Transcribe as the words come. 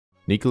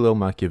Niccolo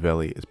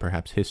Machiavelli is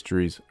perhaps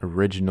history's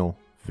original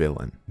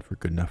villain. For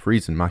good enough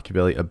reason,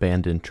 Machiavelli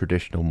abandoned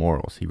traditional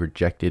morals. He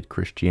rejected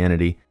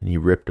Christianity, and he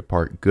ripped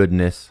apart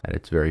goodness at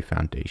its very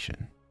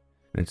foundation.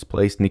 In its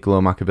place,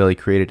 Niccolo Machiavelli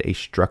created a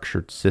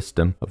structured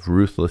system of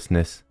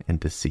ruthlessness and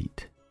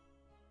deceit.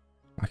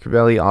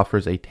 Machiavelli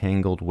offers a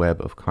tangled web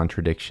of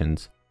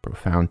contradictions,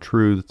 profound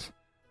truths,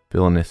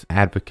 villainous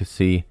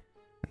advocacy,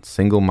 and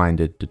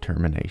single-minded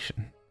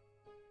determination.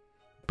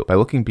 But by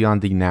looking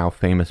beyond the now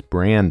famous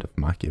brand of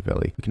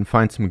Machiavelli, we can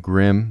find some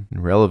grim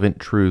and relevant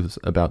truths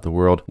about the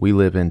world we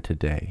live in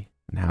today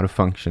and how to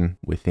function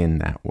within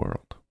that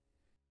world.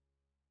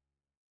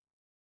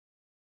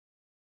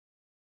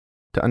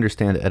 To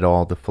understand at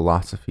all the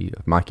philosophy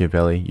of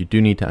Machiavelli, you do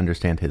need to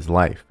understand his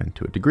life, and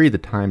to a degree the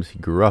times he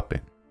grew up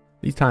in.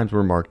 These times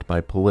were marked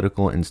by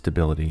political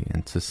instability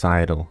and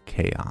societal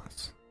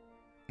chaos.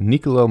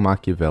 Niccolo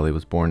Machiavelli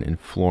was born in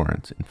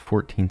Florence in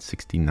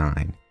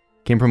 1469.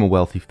 He came from a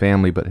wealthy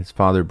family, but his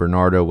father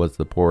Bernardo was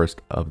the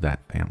poorest of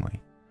that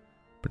family.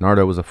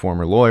 Bernardo was a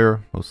former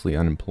lawyer, mostly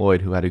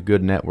unemployed, who had a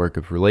good network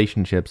of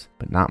relationships,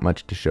 but not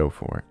much to show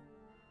for it.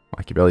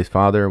 Machiavelli's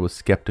father was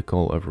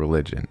skeptical of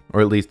religion,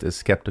 or at least as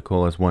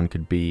skeptical as one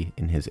could be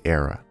in his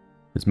era.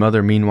 His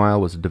mother,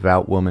 meanwhile, was a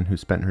devout woman who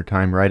spent her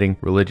time writing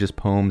religious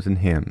poems and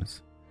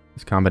hymns.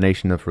 This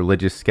combination of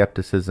religious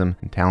skepticism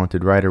and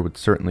talented writer would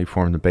certainly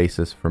form the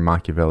basis for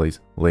Machiavelli's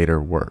later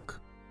work.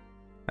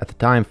 At the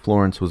time,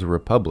 Florence was a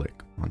republic,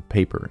 on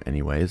paper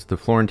anyways. The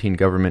Florentine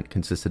government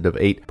consisted of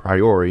 8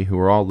 priori who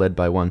were all led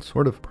by one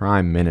sort of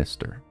prime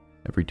minister.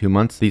 Every 2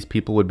 months, these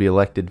people would be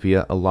elected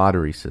via a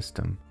lottery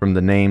system from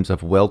the names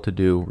of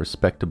well-to-do,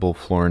 respectable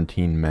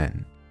Florentine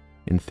men.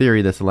 In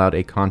theory, this allowed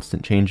a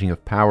constant changing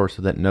of power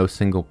so that no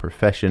single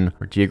profession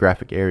or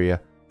geographic area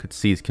could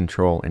seize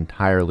control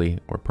entirely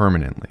or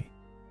permanently.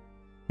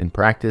 In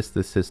practice,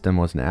 this system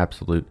was an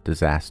absolute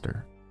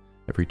disaster.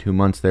 Every 2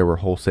 months, there were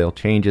wholesale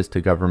changes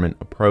to government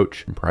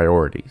approach and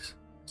priorities.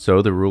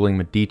 So the ruling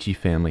Medici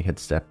family had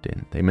stepped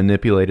in. They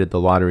manipulated the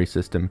lottery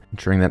system,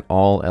 ensuring that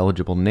all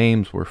eligible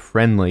names were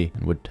friendly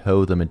and would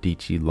toe the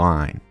Medici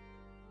line.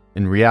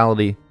 In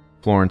reality,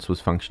 Florence was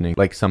functioning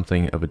like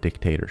something of a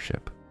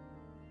dictatorship.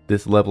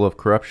 This level of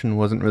corruption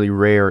wasn't really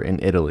rare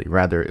in Italy,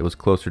 rather it was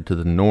closer to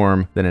the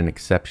norm than an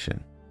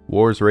exception.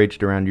 Wars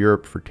raged around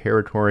Europe for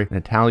territory, and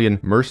Italian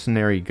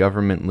mercenary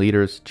government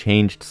leaders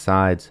changed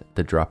sides at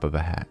the drop of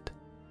a hat.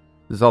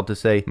 This is all to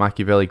say,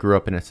 Machiavelli grew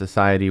up in a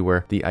society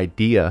where the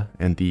idea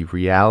and the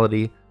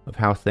reality of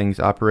how things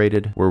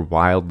operated were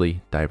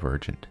wildly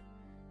divergent.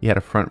 He had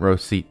a front row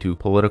seat to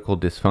political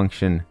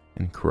dysfunction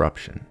and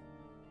corruption.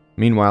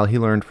 Meanwhile, he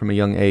learned from a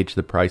young age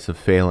the price of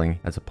failing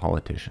as a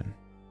politician.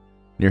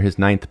 Near his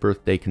 9th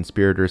birthday,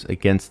 conspirators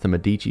against the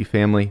Medici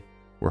family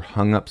were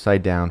hung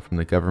upside down from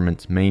the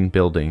government's main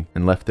building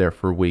and left there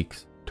for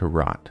weeks to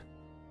rot.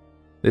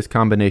 This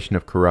combination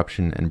of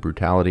corruption and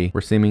brutality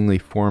were seemingly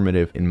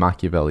formative in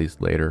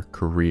Machiavelli's later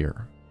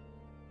career.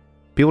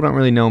 People don't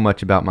really know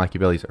much about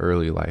Machiavelli's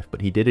early life,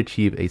 but he did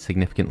achieve a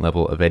significant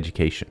level of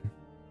education.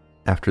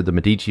 After the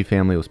Medici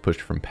family was pushed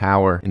from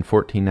power in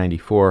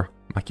 1494,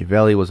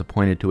 Machiavelli was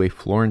appointed to a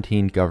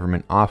Florentine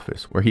government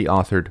office where he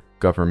authored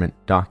government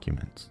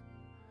documents.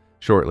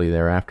 Shortly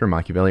thereafter,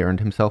 Machiavelli earned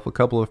himself a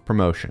couple of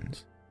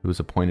promotions. He was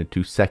appointed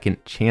to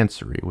Second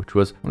Chancery, which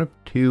was one of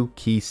 2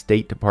 key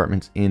state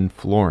departments in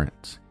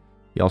Florence.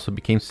 He also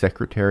became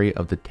Secretary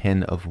of the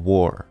Ten of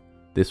War.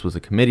 This was a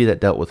committee that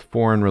dealt with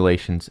foreign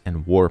relations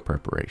and war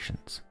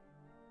preparations.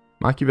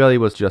 Machiavelli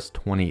was just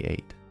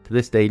 28. To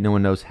this day, no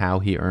one knows how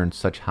he earned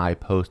such high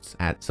posts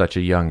at such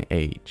a young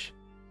age.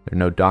 There are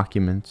no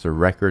documents or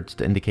records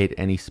to indicate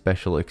any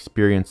special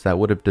experience that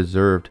would have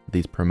deserved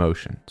these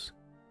promotions.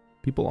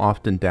 People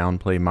often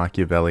downplay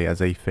Machiavelli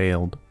as a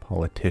failed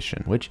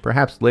politician, which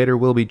perhaps later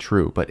will be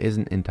true, but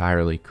isn't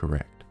entirely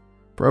correct.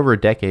 For over a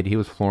decade, he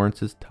was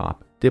Florence's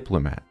top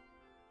diplomat.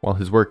 While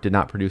his work did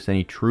not produce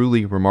any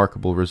truly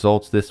remarkable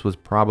results, this was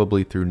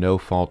probably through no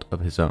fault of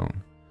his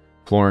own.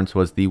 Florence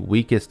was the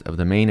weakest of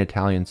the main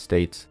Italian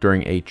states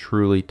during a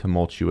truly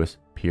tumultuous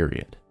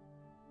period.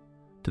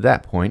 To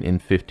that point, in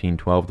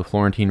 1512, the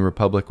Florentine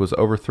Republic was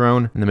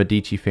overthrown and the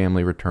Medici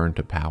family returned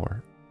to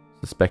power.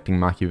 Suspecting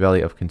Machiavelli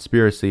of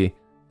conspiracy,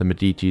 the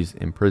Medicis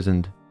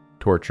imprisoned,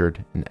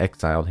 tortured, and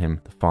exiled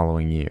him the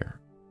following year.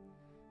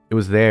 It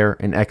was there,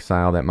 in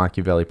exile, that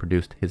Machiavelli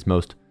produced his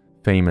most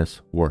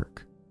famous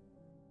work.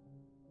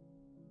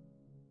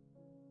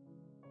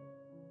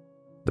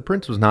 The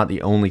Prince was not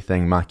the only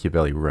thing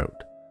Machiavelli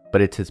wrote, but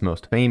it's his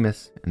most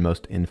famous and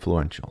most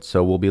influential,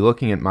 so we'll be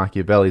looking at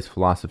Machiavelli's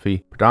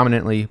philosophy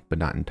predominantly, but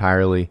not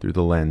entirely, through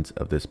the lens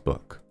of this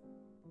book.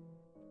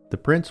 The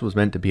Prince was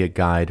meant to be a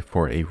guide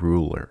for a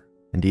ruler.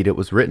 Indeed, it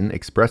was written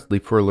expressly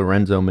for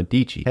Lorenzo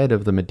Medici, head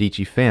of the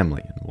Medici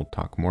family, and we'll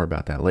talk more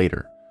about that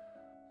later.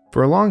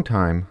 For a long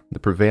time, the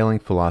prevailing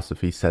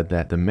philosophy said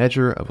that the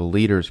measure of a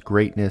leader's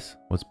greatness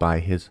was by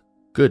his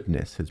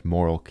goodness, his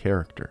moral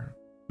character.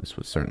 This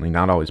was certainly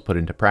not always put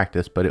into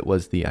practice, but it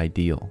was the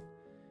ideal.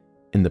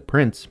 In The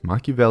Prince,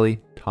 Machiavelli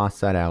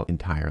tossed that out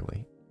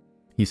entirely.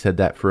 He said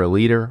that for a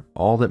leader,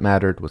 all that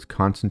mattered was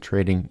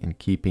concentrating and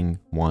keeping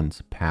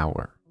one's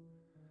power.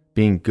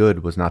 Being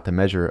good was not the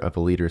measure of a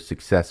leader's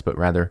success, but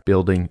rather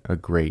building a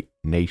great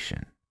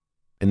nation.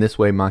 In this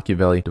way,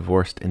 Machiavelli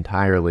divorced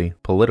entirely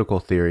political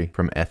theory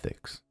from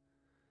ethics.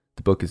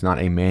 The book is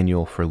not a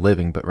manual for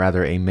living, but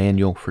rather a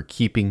manual for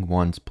keeping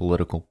one's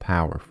political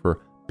power,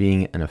 for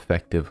being an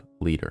effective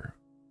leader.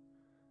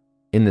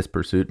 In this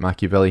pursuit,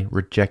 Machiavelli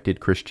rejected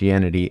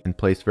Christianity and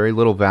placed very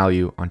little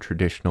value on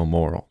traditional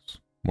morals.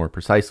 More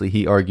precisely,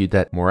 he argued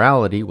that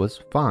morality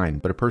was fine,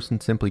 but a person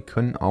simply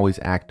couldn't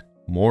always act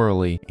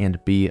morally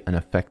and be an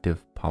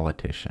effective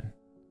politician.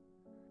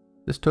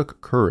 This took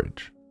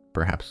courage,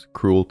 perhaps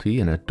cruelty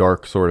and a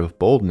dark sort of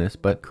boldness,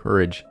 but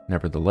courage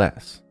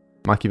nevertheless.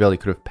 Machiavelli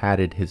could have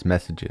padded his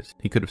messages.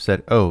 He could have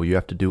said, "Oh, you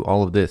have to do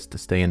all of this to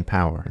stay in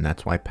power, and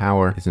that's why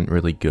power isn't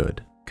really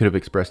good." Could have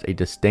expressed a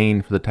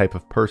disdain for the type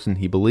of person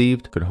he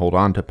believed could hold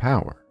on to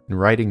power. In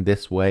writing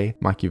this way,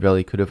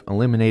 Machiavelli could have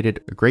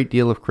eliminated a great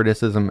deal of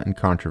criticism and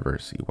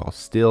controversy while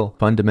still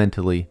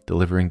fundamentally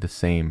delivering the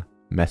same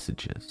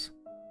messages.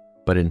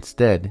 But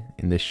instead,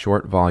 in this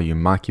short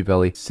volume,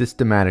 Machiavelli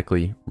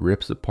systematically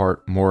rips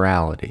apart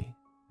morality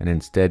and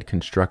instead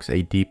constructs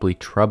a deeply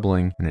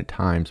troubling and at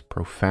times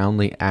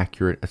profoundly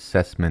accurate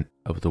assessment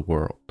of the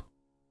world.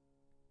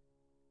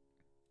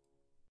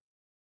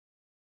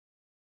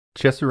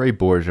 Cesare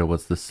Borgia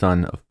was the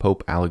son of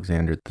Pope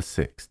Alexander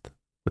VI.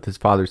 With his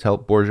father's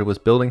help, Borgia was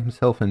building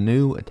himself a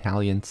new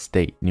Italian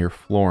state near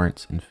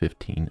Florence in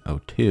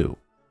 1502.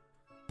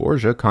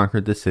 Borgia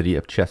conquered the city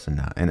of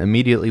Cesena and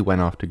immediately went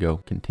off to go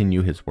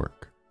continue his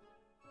work.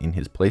 In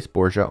his place,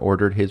 Borgia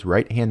ordered his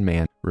right-hand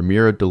man,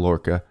 Ramiro de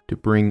Lorca, to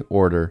bring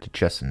order to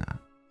Cesena.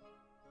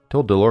 He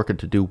told de Lorca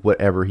to do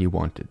whatever he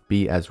wanted,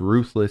 be as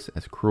ruthless,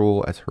 as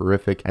cruel, as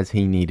horrific as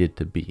he needed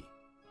to be.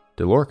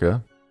 De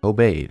Lorca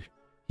obeyed.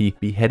 He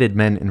beheaded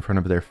men in front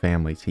of their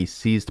families, he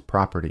seized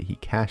property, he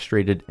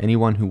castrated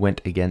anyone who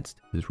went against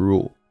his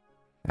rule.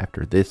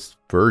 After this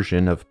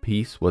version of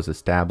peace was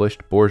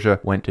established, Borgia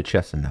went to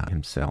Cesena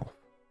himself.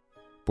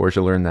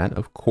 Borgia learned that,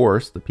 of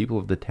course, the people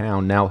of the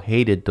town now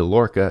hated de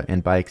Lorca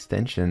and by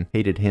extension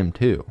hated him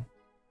too.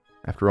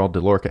 After all,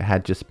 de Lorca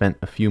had just spent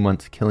a few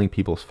months killing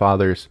people's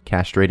fathers,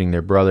 castrating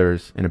their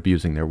brothers, and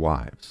abusing their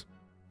wives.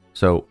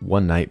 So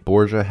one night,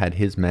 Borgia had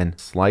his men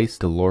slice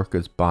de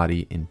Lorca's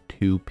body in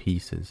 2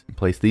 pieces and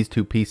place these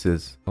 2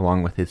 pieces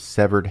along with his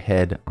severed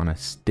head on a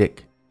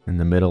stick in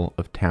the middle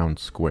of town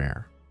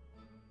square.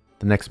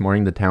 The next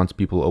morning, the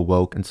townspeople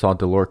awoke and saw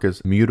de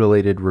Lorca's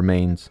mutilated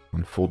remains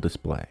on full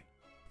display.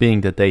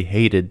 Being that they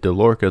hated de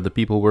Lorca, the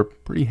people were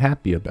pretty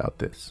happy about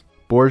this.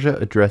 Borgia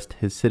addressed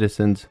his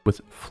citizens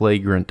with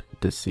flagrant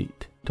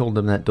deceit. He told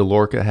them that de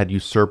Lorca had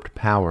usurped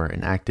power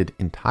and acted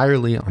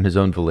entirely on his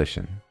own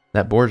volition,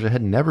 that Borgia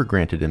had never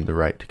granted him the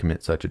right to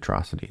commit such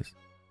atrocities.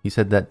 He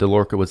said that de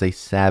Lorca was a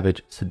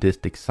savage,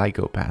 sadistic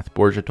psychopath.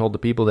 Borgia told the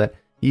people that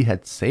he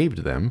had saved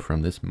them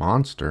from this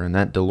monster and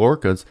that de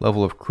Lorca's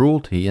level of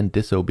cruelty and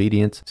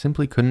disobedience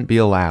simply couldn't be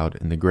allowed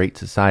in the great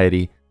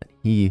society that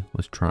he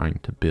was trying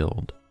to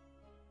build.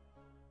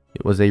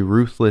 It was a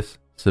ruthless,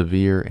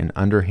 severe, and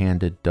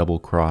underhanded double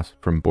cross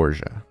from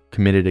Borgia,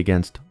 committed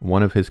against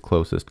one of his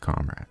closest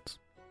comrades.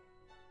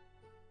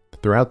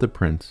 Throughout The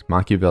Prince,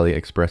 Machiavelli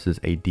expresses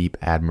a deep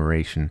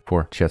admiration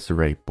for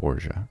Cesare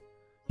Borgia.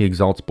 He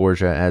exalts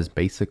Borgia as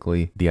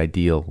basically the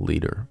ideal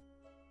leader.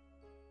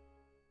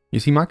 You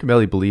see,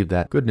 Machiavelli believed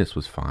that goodness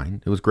was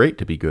fine. It was great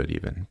to be good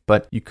even,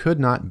 but you could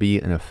not be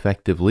an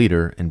effective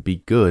leader and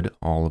be good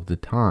all of the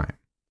time.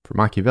 For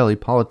Machiavelli,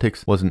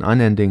 politics was an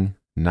unending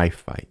knife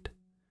fight.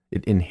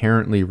 It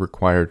inherently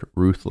required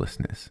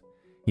ruthlessness.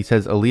 He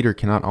says a leader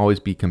cannot always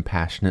be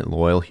compassionate,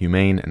 loyal,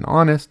 humane, and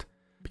honest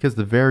because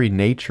the very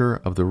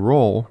nature of the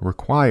role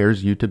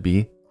requires you to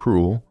be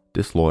cruel,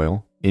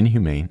 disloyal,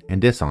 inhumane, and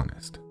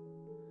dishonest.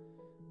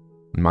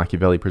 When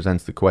Machiavelli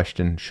presents the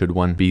question, should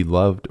one be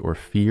loved or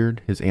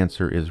feared, his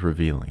answer is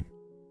revealing.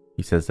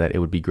 He says that it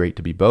would be great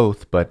to be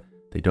both, but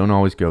they don't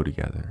always go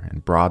together,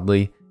 and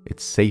broadly,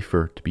 it's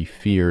safer to be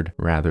feared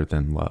rather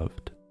than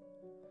loved.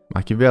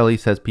 Machiavelli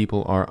says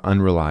people are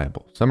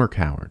unreliable. Some are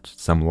cowards,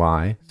 some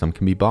lie, some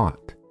can be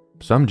bought.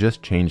 Some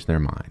just change their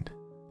mind.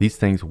 These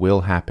things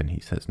will happen, he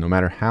says, no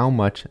matter how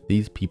much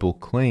these people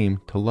claim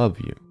to love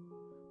you.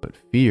 But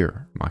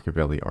fear,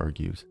 Machiavelli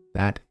argues,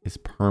 that is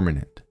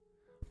permanent.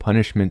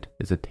 Punishment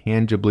is a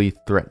tangibly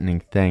threatening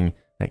thing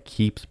that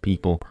keeps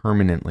people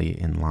permanently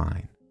in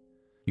line.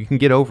 You can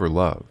get over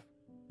love.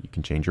 You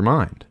can change your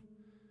mind.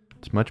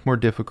 It's much more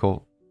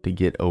difficult to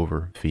get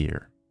over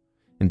fear.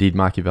 Indeed,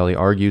 Machiavelli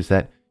argues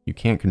that you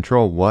can't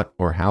control what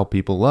or how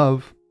people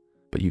love,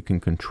 but you can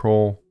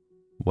control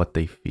what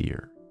they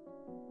fear.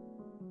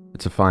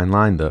 It's a fine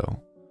line,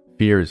 though.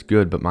 Fear is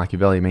good, but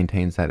Machiavelli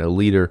maintains that a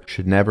leader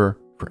should never,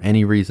 for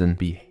any reason,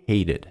 be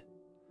hated.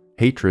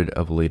 Hatred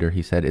of a leader,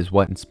 he said, is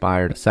what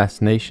inspired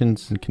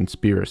assassinations and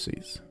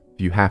conspiracies.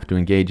 If you have to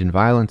engage in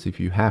violence,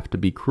 if you have to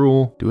be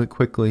cruel, do it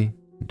quickly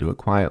and do it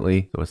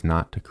quietly so as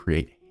not to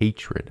create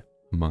hatred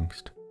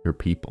amongst your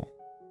people.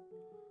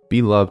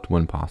 Be loved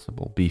when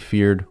possible, be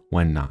feared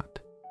when not.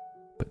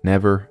 but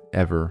never,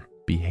 ever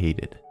be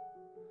hated.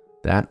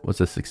 That was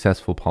a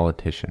successful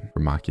politician for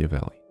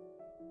Machiavelli.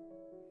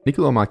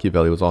 Niccolò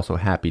Machiavelli was also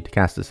happy to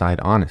cast aside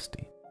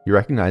honesty. He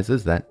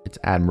recognizes that it's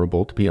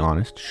admirable to be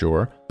honest,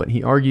 sure, but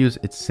he argues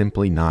it's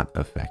simply not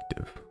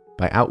effective.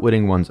 By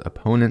outwitting one's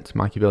opponents,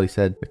 Machiavelli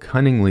said, the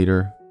cunning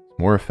leader is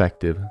more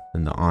effective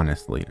than the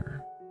honest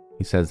leader.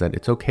 He says that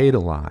it's okay to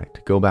lie,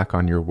 to go back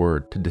on your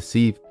word, to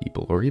deceive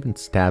people, or even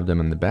stab them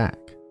in the back.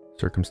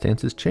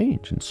 Circumstances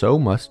change, and so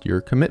must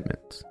your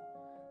commitments.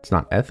 It's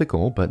not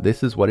ethical, but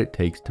this is what it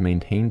takes to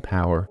maintain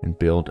power and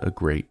build a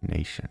great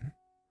nation.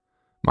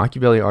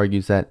 Machiavelli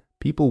argues that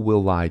people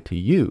will lie to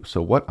you, so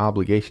what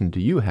obligation do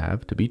you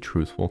have to be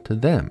truthful to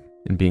them?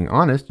 In being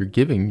honest, you're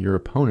giving your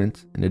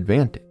opponents an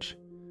advantage.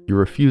 You're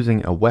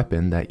refusing a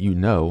weapon that you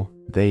know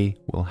they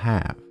will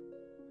have.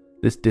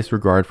 This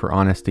disregard for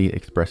honesty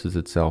expresses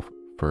itself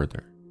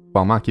further.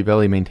 While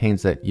Machiavelli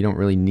maintains that you don't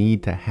really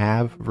need to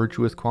have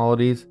virtuous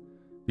qualities,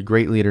 the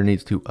great leader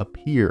needs to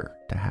appear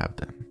to have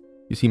them.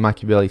 You see,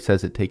 Machiavelli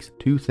says it takes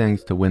two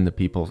things to win the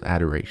people's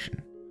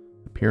adoration: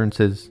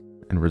 appearances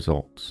and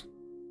results.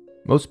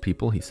 Most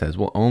people, he says,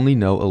 will only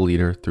know a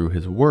leader through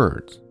his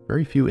words.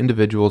 Very few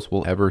individuals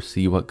will ever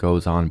see what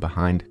goes on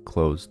behind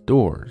closed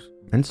doors.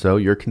 And so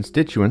your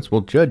constituents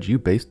will judge you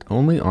based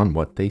only on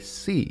what they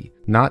see,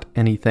 not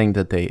anything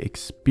that they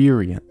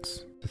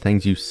experience. The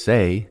things you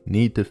say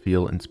need to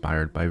feel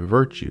inspired by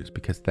virtues,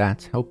 because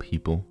that's how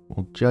people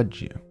will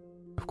judge you.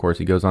 Of course,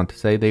 he goes on to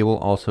say they will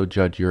also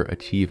judge your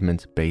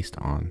achievements based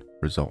on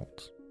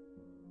results.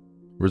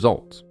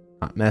 Results,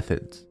 not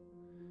methods.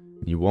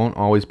 You won't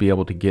always be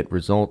able to get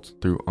results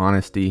through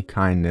honesty,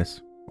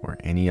 kindness, or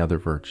any other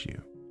virtue.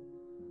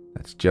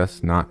 That's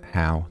just not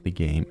how the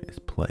game is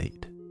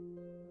played.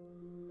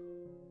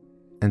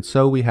 And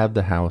so we have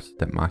the house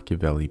that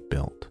Machiavelli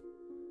built,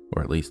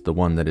 or at least the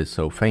one that is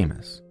so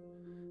famous.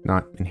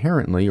 Not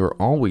inherently or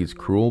always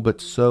cruel, but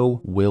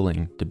so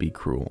willing to be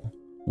cruel,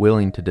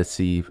 willing to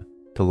deceive,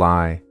 to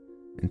lie,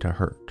 and to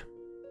hurt.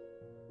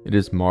 It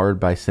is marred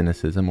by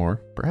cynicism, or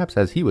perhaps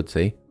as he would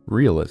say,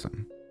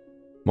 realism.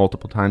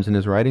 Multiple times in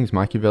his writings,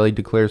 Machiavelli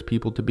declares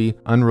people to be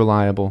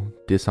unreliable,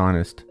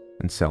 dishonest,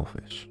 and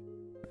selfish.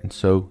 And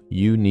so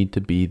you need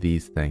to be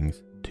these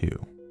things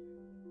too.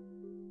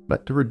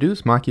 But to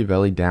reduce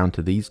Machiavelli down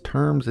to these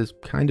terms is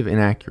kind of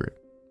inaccurate.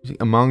 You see,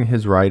 among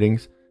his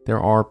writings, there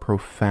are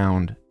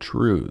profound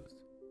truths,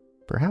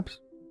 perhaps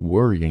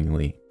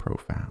worryingly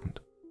profound.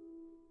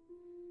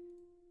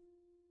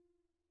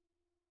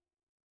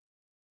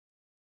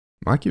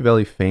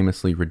 Machiavelli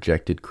famously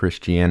rejected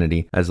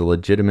Christianity as a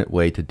legitimate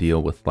way to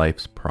deal with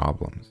life's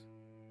problems.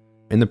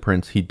 In The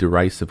Prince, he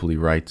derisively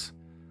writes,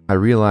 "I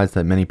realize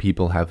that many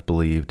people have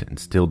believed and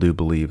still do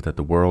believe that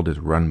the world is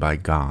run by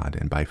God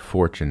and by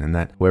fortune, and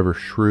that however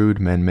shrewd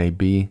men may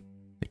be,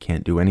 they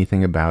can't do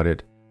anything about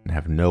it and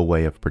have no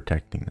way of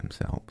protecting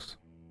themselves."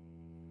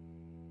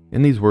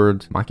 In these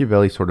words,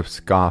 Machiavelli sort of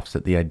scoffs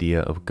at the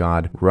idea of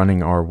God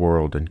running our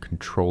world and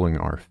controlling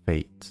our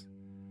fates.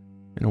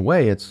 In a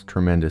way, it's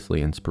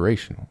tremendously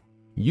inspirational.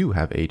 You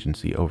have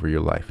agency over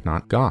your life,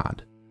 not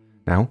God.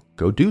 Now,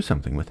 go do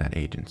something with that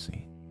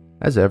agency.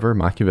 As ever,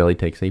 Machiavelli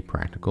takes a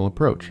practical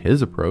approach.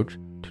 His approach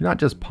to not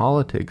just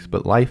politics,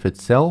 but life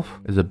itself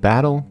is a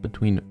battle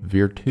between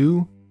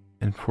virtù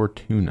and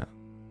fortuna.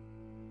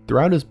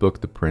 Throughout his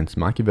book, The Prince,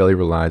 Machiavelli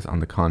relies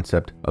on the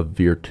concept of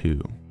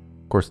virtù.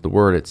 Of course, the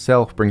word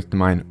itself brings to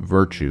mind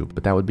virtue,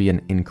 but that would be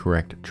an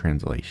incorrect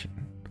translation.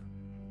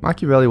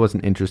 Machiavelli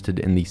wasn't interested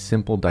in the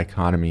simple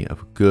dichotomy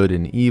of good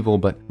and evil,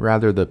 but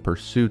rather the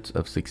pursuits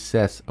of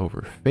success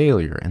over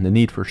failure and the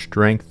need for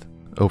strength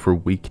over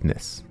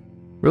weakness.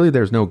 Really,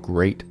 there's no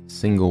great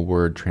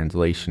single-word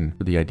translation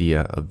for the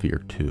idea of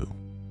virtù.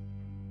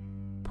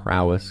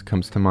 Prowess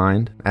comes to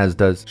mind, as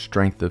does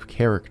strength of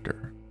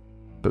character.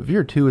 But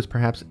virtù is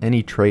perhaps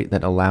any trait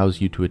that allows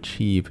you to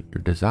achieve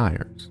your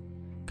desires.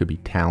 It could be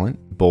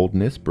talent,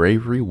 boldness,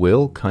 bravery,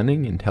 will,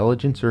 cunning,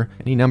 intelligence, or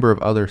any number of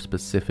other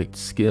specific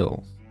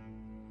skills.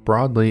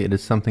 Broadly, it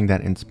is something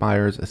that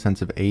inspires a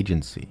sense of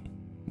agency.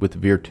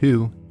 With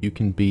virtù, you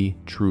can be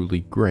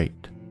truly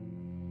great.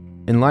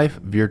 In life,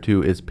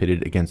 virtù is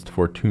pitted against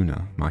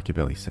fortuna,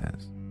 Machiavelli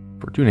says.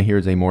 Fortuna here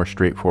is a more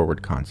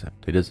straightforward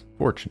concept. It is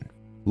fortune,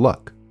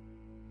 luck.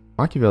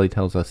 Machiavelli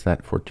tells us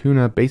that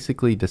fortuna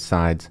basically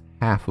decides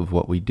half of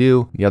what we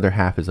do, the other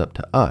half is up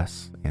to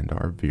us and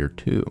our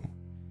virtù.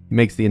 He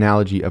makes the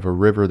analogy of a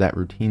river that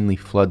routinely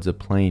floods a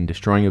plain,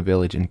 destroying a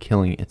village and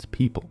killing its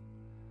people.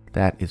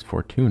 That is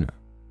fortuna.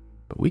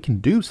 But we can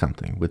do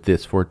something with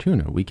this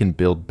fortuna. We can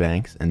build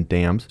banks and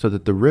dams so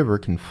that the river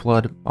can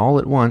flood all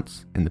at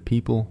once and the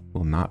people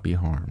will not be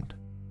harmed.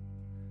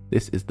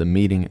 This is the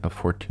meeting of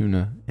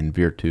fortuna and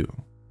virtù.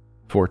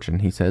 Fortune,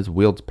 he says,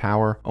 wields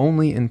power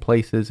only in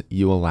places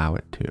you allow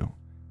it to.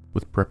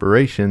 With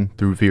preparation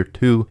through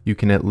virtù, you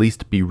can at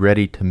least be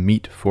ready to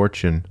meet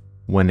fortune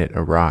when it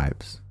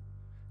arrives.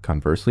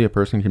 Conversely, a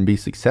person can be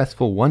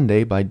successful one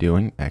day by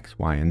doing X,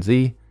 Y, and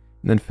Z,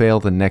 and then fail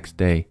the next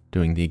day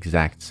doing the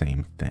exact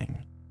same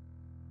thing.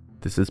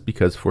 This is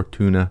because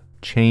fortuna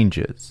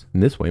changes. In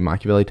this way,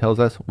 Machiavelli tells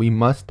us we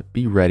must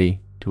be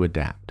ready to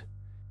adapt.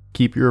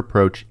 Keep your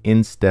approach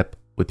in step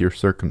with your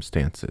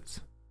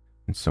circumstances.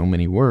 In so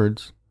many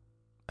words,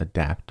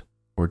 adapt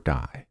or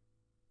die.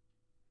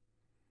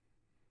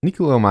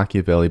 Niccolò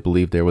Machiavelli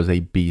believed there was a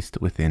beast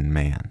within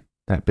man,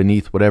 that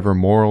beneath whatever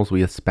morals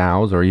we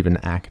espouse or even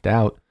act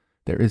out,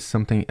 there is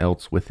something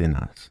else within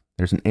us.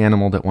 There's an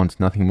animal that wants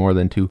nothing more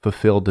than to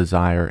fulfill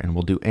desire and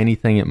will do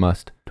anything it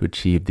must to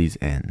achieve these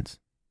ends.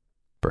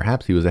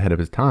 Perhaps he was ahead of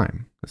his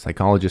time. The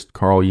psychologist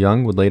Carl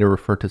Jung would later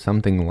refer to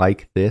something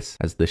like this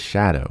as the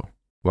shadow,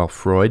 while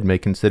Freud may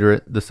consider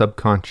it the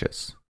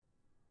subconscious.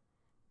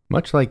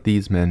 Much like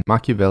these men,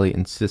 Machiavelli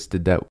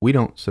insisted that we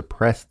don't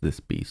suppress this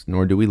beast,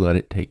 nor do we let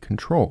it take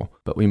control,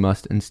 but we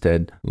must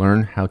instead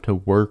learn how to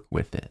work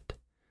with it.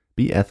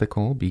 Be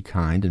ethical, be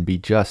kind, and be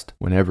just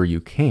whenever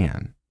you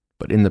can,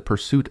 but in the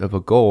pursuit of a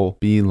goal,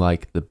 be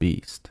like the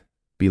beast.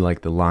 Be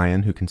like the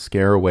lion who can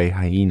scare away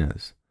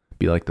hyenas.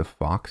 Be like the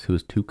fox who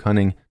is too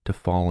cunning to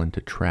fall into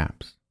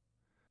traps.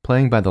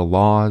 Playing by the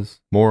laws,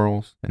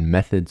 morals, and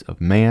methods of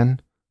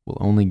man will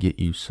only get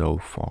you so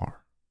far.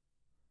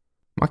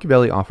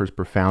 Machiavelli offers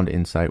profound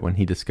insight when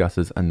he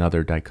discusses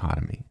another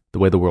dichotomy, the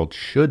way the world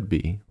should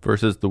be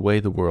versus the way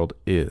the world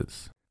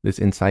is. This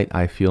insight,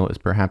 I feel, is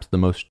perhaps the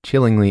most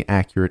chillingly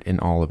accurate in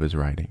all of his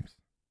writings.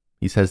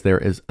 He says there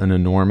is an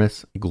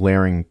enormous,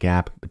 glaring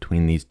gap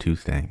between these two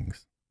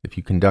things. If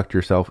you conduct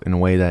yourself in a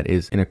way that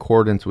is in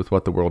accordance with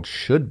what the world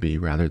should be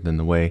rather than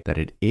the way that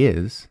it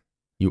is,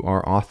 you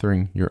are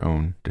authoring your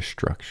own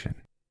destruction.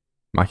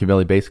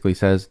 Machiavelli basically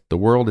says the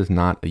world is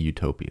not a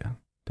utopia.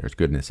 There's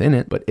goodness in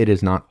it, but it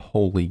is not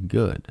wholly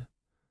good.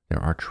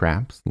 There are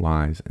traps,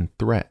 lies, and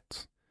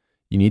threats.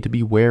 You need to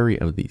be wary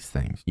of these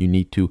things. You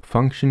need to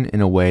function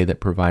in a way that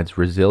provides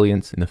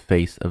resilience in the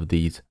face of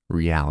these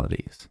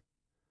realities.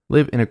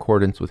 Live in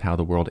accordance with how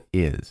the world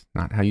is,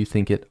 not how you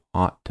think it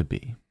ought to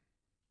be.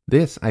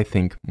 This, I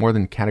think, more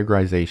than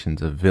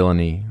categorizations of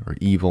villainy or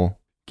evil,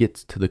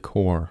 gets to the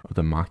core of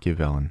the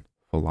Machiavellian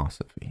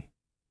philosophy.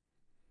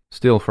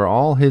 Still, for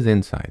all his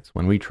insights,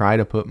 when we try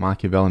to put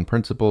Machiavellian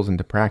principles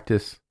into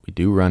practice, we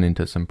do run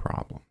into some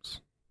problems.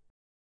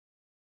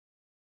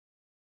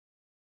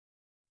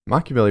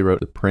 Machiavelli wrote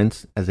The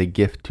Prince as a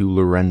gift to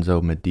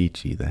Lorenzo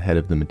Medici, the head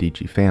of the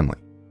Medici family.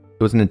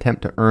 It was an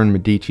attempt to earn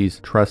Medici's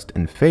trust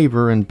and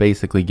favor and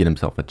basically get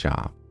himself a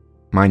job.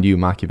 Mind you,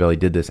 Machiavelli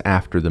did this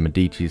after the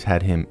Medicis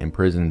had him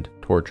imprisoned,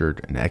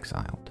 tortured, and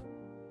exiled.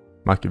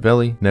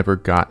 Machiavelli never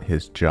got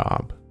his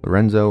job.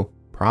 Lorenzo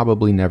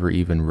probably never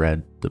even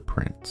read The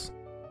Prince.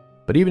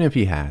 But even if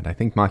he had, I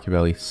think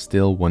Machiavelli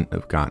still wouldn't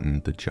have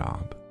gotten the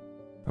job.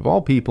 Of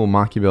all people,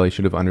 Machiavelli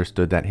should have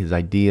understood that his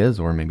ideas,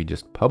 or maybe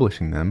just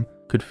publishing them,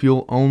 could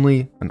fuel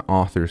only an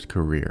author's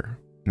career,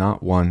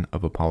 not one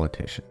of a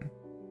politician.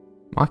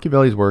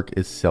 Machiavelli's work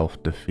is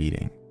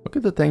self-defeating. Look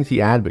at the things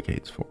he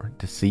advocates for: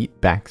 deceit,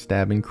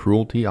 backstabbing,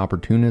 cruelty,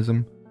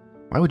 opportunism.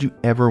 Why would you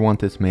ever want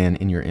this man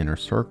in your inner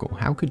circle?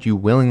 How could you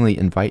willingly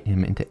invite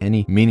him into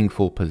any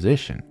meaningful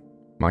position?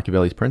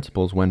 Machiavelli's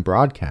principles, when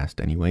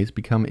broadcast anyways,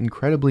 become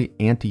incredibly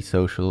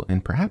antisocial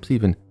and perhaps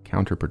even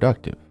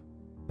counterproductive.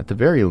 At the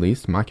very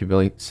least,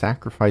 Machiavelli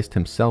sacrificed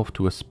himself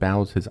to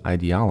espouse his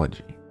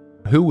ideology.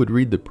 Who would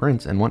read The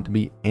Prince and want to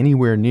be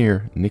anywhere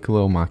near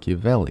Niccolò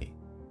Machiavelli?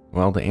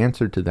 Well, the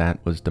answer to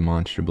that was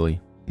demonstrably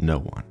no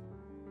one.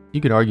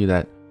 You could argue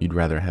that you'd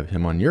rather have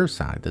him on your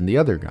side than the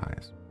other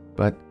guys.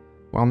 But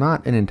while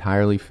not an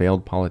entirely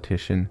failed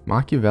politician,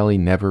 Machiavelli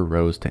never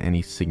rose to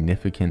any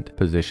significant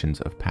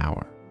positions of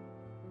power.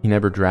 He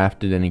never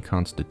drafted any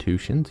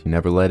constitutions, he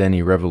never led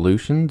any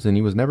revolutions, and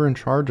he was never in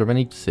charge of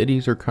any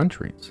cities or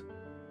countries.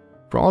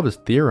 For all of his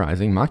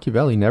theorizing,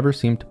 Machiavelli never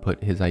seemed to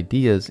put his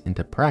ideas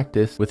into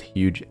practice with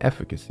huge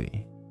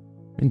efficacy.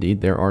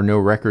 Indeed, there are no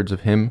records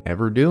of him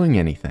ever doing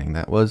anything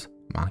that was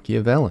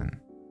Machiavellian.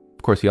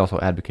 Of course, he also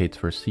advocates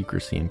for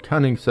secrecy and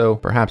cunning, so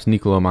perhaps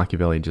Niccolò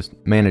Machiavelli just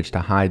managed to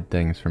hide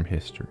things from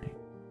history.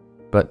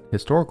 But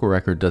historical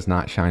record does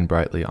not shine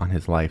brightly on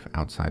his life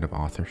outside of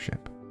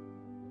authorship.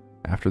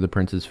 After the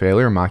prince's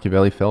failure,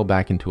 Machiavelli fell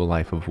back into a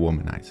life of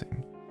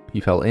womanizing. He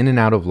fell in and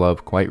out of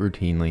love quite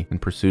routinely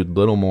and pursued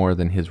little more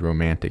than his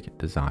romantic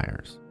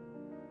desires.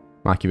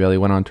 Machiavelli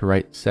went on to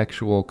write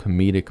sexual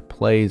comedic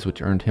plays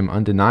which earned him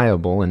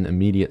undeniable and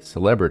immediate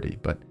celebrity,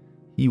 but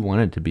he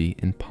wanted to be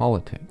in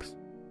politics.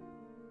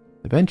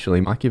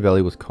 Eventually,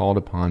 Machiavelli was called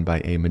upon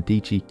by a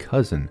Medici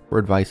cousin for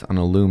advice on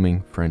a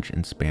looming French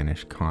and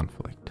Spanish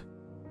conflict.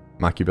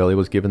 Machiavelli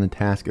was given the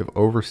task of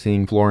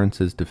overseeing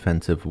Florence's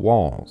defensive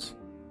walls.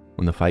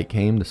 When the fight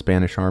came, the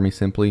Spanish army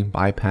simply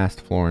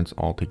bypassed Florence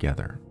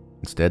altogether.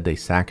 Instead, they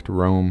sacked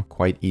Rome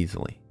quite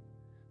easily.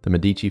 The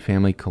Medici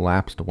family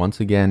collapsed once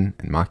again,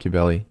 and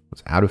Machiavelli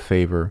was out of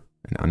favor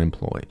and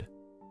unemployed.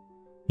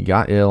 He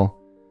got ill,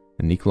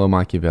 and Niccolò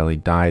Machiavelli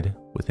died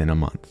within a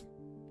month.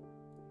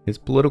 His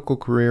political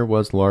career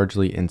was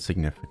largely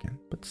insignificant,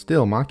 but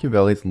still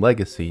Machiavelli's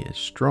legacy is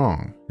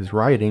strong. His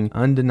writing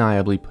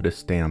undeniably put a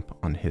stamp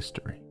on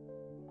history.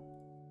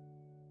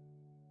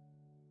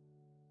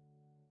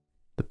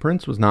 The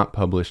Prince was not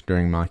published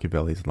during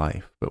Machiavelli's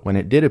life, but when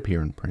it did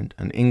appear in print,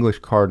 an English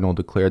cardinal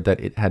declared that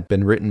it had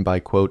been written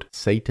by, quote,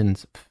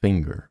 Satan's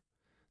finger.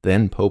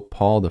 Then Pope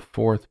Paul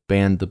IV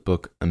banned the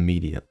book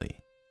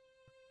immediately.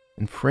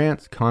 In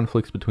France,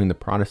 conflicts between the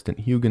Protestant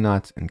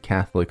Huguenots and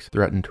Catholics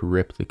threatened to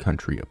rip the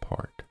country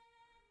apart.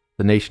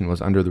 The nation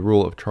was under the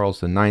rule of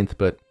Charles IX,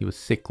 but he was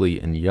sickly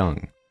and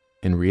young.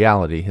 In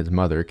reality, his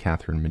mother,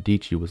 Catherine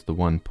Medici, was the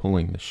one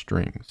pulling the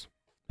strings.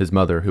 His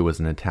mother, who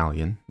was an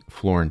Italian, a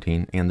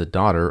Florentine, and the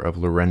daughter of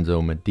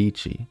Lorenzo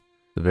Medici,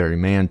 the very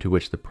man to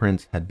which the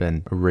prince had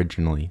been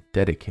originally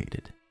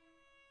dedicated.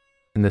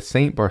 In the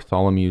St.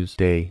 Bartholomew's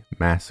Day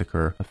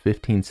massacre of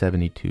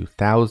 1572,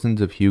 thousands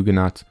of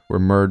Huguenots were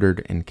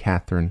murdered and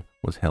Catherine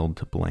was held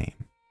to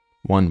blame.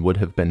 One would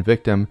have been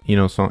victim,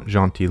 Innocent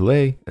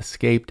Gentillet,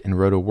 escaped and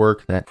wrote a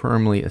work that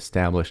firmly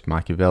established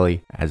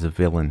Machiavelli as a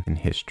villain in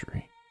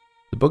history.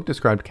 The book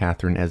described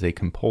Catherine as a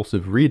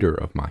compulsive reader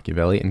of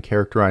Machiavelli and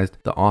characterized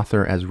the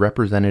author as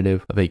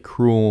representative of a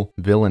cruel,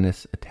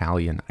 villainous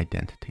Italian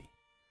identity.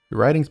 The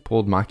writings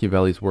pulled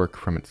Machiavelli's work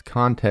from its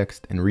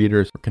context, and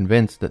readers were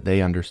convinced that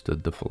they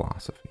understood the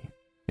philosophy.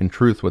 In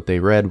truth, what they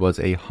read was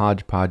a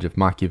hodgepodge of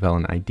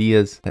Machiavellian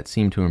ideas that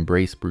seemed to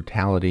embrace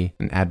brutality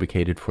and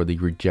advocated for the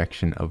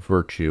rejection of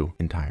virtue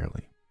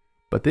entirely.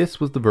 But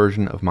this was the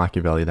version of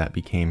Machiavelli that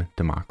became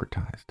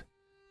democratized.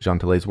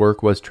 Gentillet's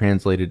work was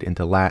translated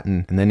into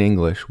Latin and then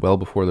English well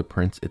before the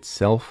Prince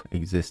itself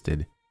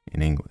existed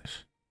in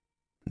English.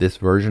 This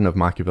version of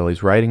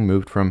Machiavelli's writing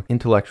moved from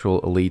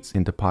intellectual elites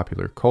into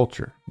popular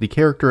culture. The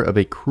character of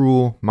a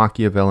cruel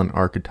Machiavellian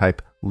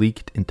archetype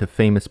leaked into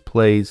famous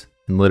plays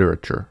and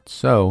literature,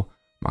 so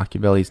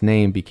Machiavelli's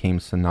name became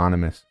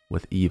synonymous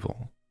with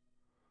evil.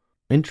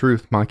 In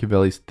truth,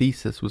 Machiavelli's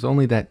thesis was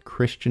only that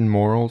Christian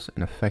morals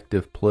and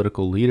effective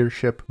political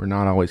leadership were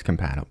not always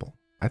compatible.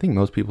 I think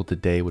most people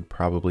today would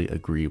probably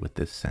agree with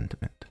this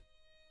sentiment.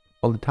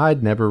 While the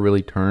tide never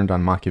really turned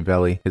on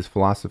Machiavelli, his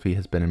philosophy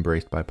has been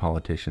embraced by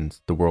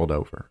politicians the world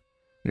over.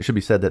 And it should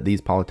be said that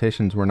these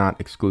politicians were not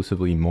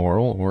exclusively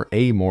moral or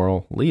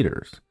amoral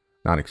leaders,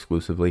 not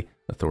exclusively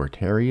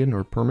authoritarian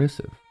or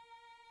permissive.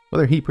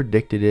 Whether he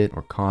predicted it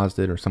or caused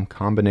it or some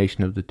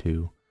combination of the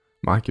two,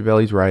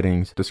 Machiavelli's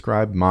writings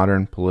describe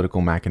modern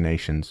political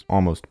machinations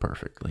almost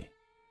perfectly.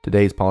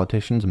 Today's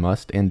politicians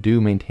must and do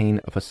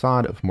maintain a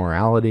facade of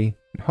morality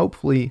and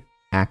hopefully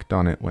act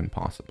on it when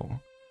possible.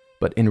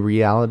 But in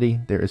reality,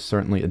 there is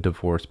certainly a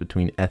divorce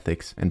between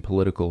ethics and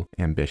political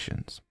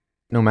ambitions.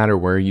 No matter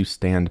where you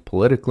stand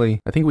politically,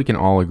 I think we can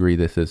all agree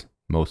this is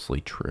mostly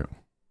true.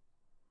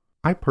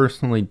 I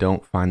personally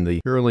don't find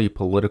the purely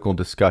political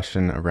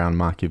discussion around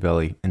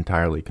Machiavelli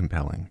entirely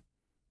compelling.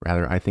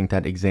 Rather, I think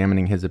that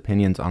examining his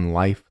opinions on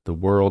life, the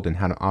world, and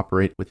how to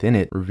operate within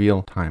it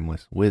reveal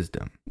timeless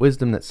wisdom.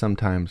 Wisdom that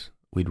sometimes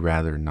we'd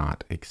rather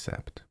not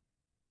accept.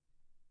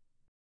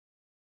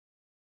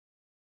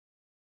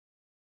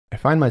 I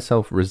find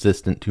myself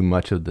resistant to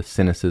much of the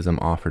cynicism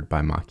offered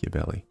by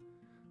Machiavelli.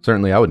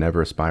 Certainly I would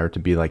never aspire to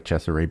be like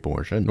Cesare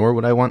Borgia, nor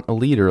would I want a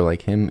leader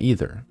like him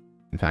either.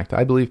 In fact,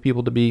 I believe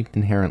people to be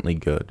inherently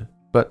good.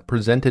 But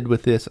presented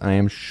with this, I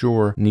am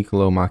sure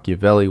Niccolo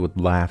Machiavelli would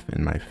laugh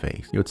in my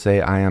face. He would say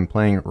I am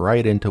playing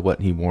right into what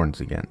he warns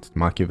against.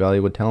 Machiavelli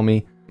would tell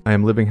me I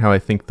am living how I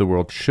think the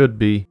world should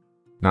be,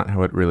 not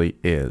how it really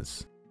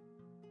is.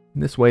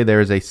 In this way,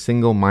 there is a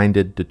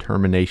single-minded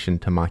determination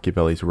to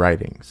Machiavelli's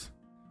writings.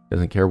 He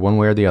doesn't care one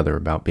way or the other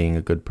about being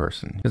a good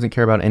person. He doesn't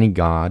care about any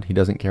god. He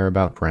doesn't care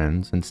about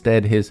friends.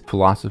 Instead, his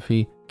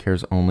philosophy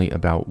cares only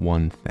about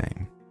one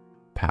thing: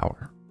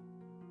 power.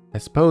 I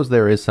suppose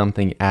there is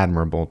something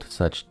admirable to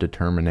such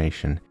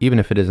determination, even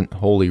if it isn't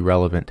wholly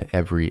relevant to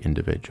every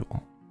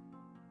individual.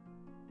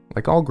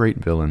 Like all great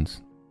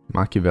villains,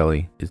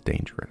 Machiavelli is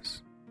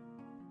dangerous.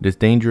 It is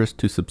dangerous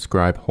to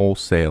subscribe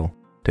wholesale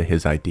to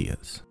his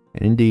ideas,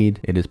 and indeed,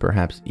 it is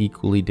perhaps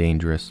equally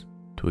dangerous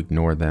to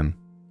ignore them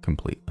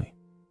completely.